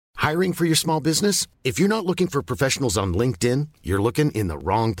Hiring for your small business? If you're not looking for professionals on LinkedIn, you're looking in the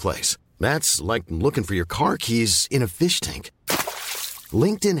wrong place. That's like looking for your car keys in a fish tank.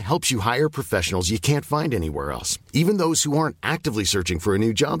 LinkedIn helps you hire professionals you can't find anywhere else, even those who aren't actively searching for a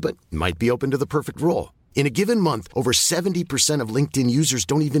new job but might be open to the perfect role. In a given month, over 70% of LinkedIn users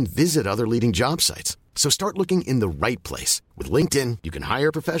don't even visit other leading job sites. So start looking in the right place. With LinkedIn, you can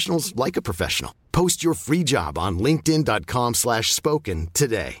hire professionals like a professional. Post your free job on linkedin.com/spoken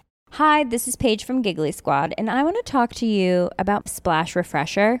today. Hi, this is Paige from Giggly Squad, and I want to talk to you about Splash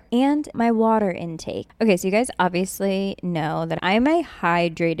Refresher and my water intake. Okay, so you guys obviously know that I'm a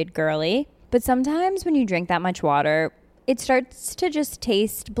hydrated girly, but sometimes when you drink that much water, it starts to just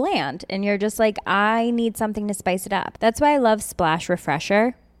taste bland, and you're just like, I need something to spice it up. That's why I love Splash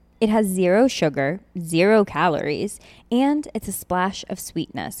Refresher. It has 0 sugar, 0 calories, and it's a splash of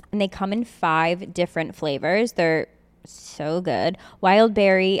sweetness. And they come in 5 different flavors. They're so good. Wild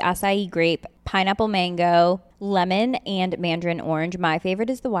berry, acai grape, pineapple mango, lemon, and mandarin orange. My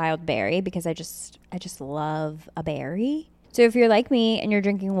favorite is the wild berry because I just love a berry. So if you're like me and you're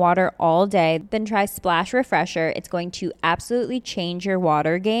drinking water all day, then try Splash Refresher. It's going to absolutely change your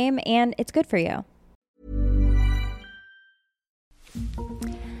water game, and it's good for you.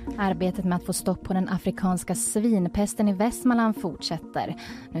 Arbetet med att få stopp på den afrikanska svinpesten i Västmanland fortsätter.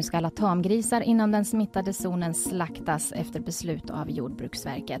 Nu ska alla tamgrisar inom den smittade zonen slaktas efter beslut av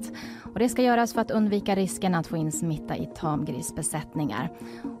Jordbruksverket. Och det ska göras för att undvika risken att få in smitta i tamgrisbesättningar.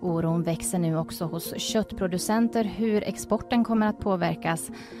 Oron växer nu också hos köttproducenter hur exporten kommer att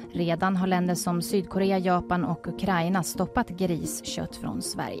påverkas. Redan har länder som Sydkorea, Japan och Ukraina stoppat griskött från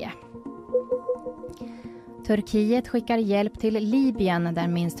Sverige. Turkiet skickar hjälp till Libyen där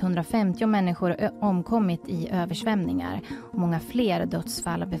minst 150 människor omkommit i översvämningar och många fler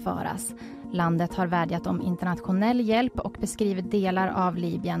dödsfall befaras. Landet har vädjat om internationell hjälp och beskriver delar av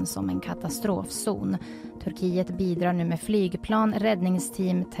Libyen som en katastrofzon. Turkiet bidrar nu med flygplan,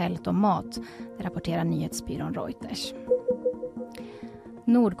 räddningsteam, tält och mat, det rapporterar nyhetsbyrån Reuters.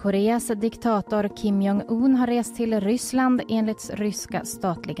 Nordkoreas diktator Kim Jong-un har rest till Ryssland enligt ryska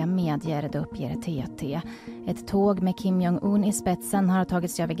statliga medier, det uppger TT. Ett tåg med Kim Jong-un i spetsen har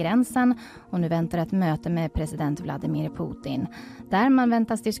tagit sig över gränsen och nu väntar ett möte med president Vladimir Putin. Där man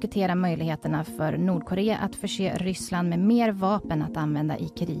väntas diskutera möjligheterna för Nordkorea att förse Ryssland med mer vapen att använda i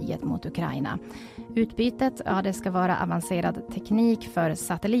kriget mot Ukraina. Utbytet, det ska vara avancerad teknik för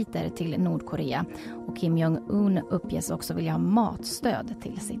satelliter till Nordkorea och Kim Jong-un uppges också vilja ha matstöd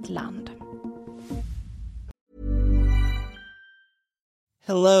till sitt land.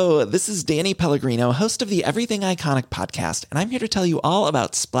 Hello, this is Danny Pellegrino, host of the Everything Iconic podcast, and I'm here to tell you all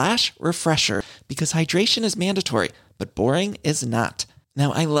about Splash Refresher, because hydration is mandatory, but boring is not.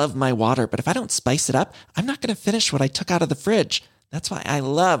 Now, I love my water, but if I don't spice it up, I'm not going to finish what I took out of the fridge. That's why I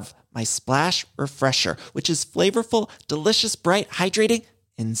love my Splash Refresher, which is flavorful, delicious, bright, hydrating,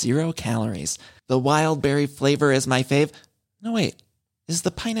 and 0 calories. The wild berry flavor is my fave. No, wait, is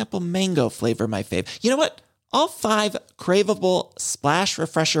the pineapple mango flavor my fave? You know what? All 5 craveable Splash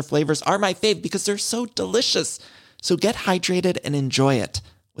Refresher flavors are my fave because they're so delicious. So get hydrated and enjoy it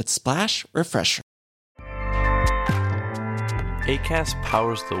with Splash Refresher. Acast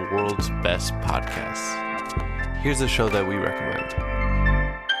powers the world's best podcasts. Here's a show that we recommend.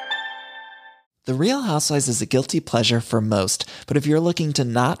 The Real Housewives is a guilty pleasure for most, but if you're looking to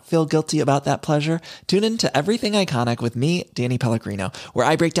not feel guilty about that pleasure, tune in to Everything Iconic with me, Danny Pellegrino, where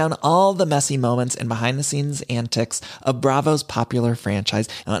I break down all the messy moments and behind-the-scenes antics of Bravo's popular franchise.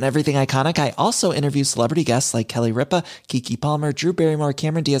 And on Everything Iconic, I also interview celebrity guests like Kelly Ripa, Keke Palmer, Drew Barrymore,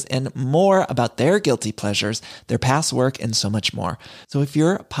 Cameron Diaz, and more about their guilty pleasures, their past work, and so much more. So if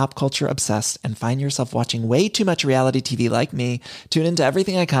you're pop culture obsessed and find yourself watching way too much reality TV like me, tune in to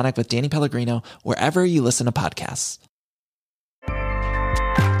Everything Iconic with Danny Pellegrino, wherever you listen to podcasts.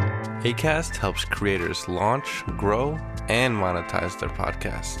 Acast helps creators launch, grow, and monetize their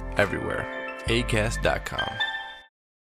podcasts everywhere. Acast.com.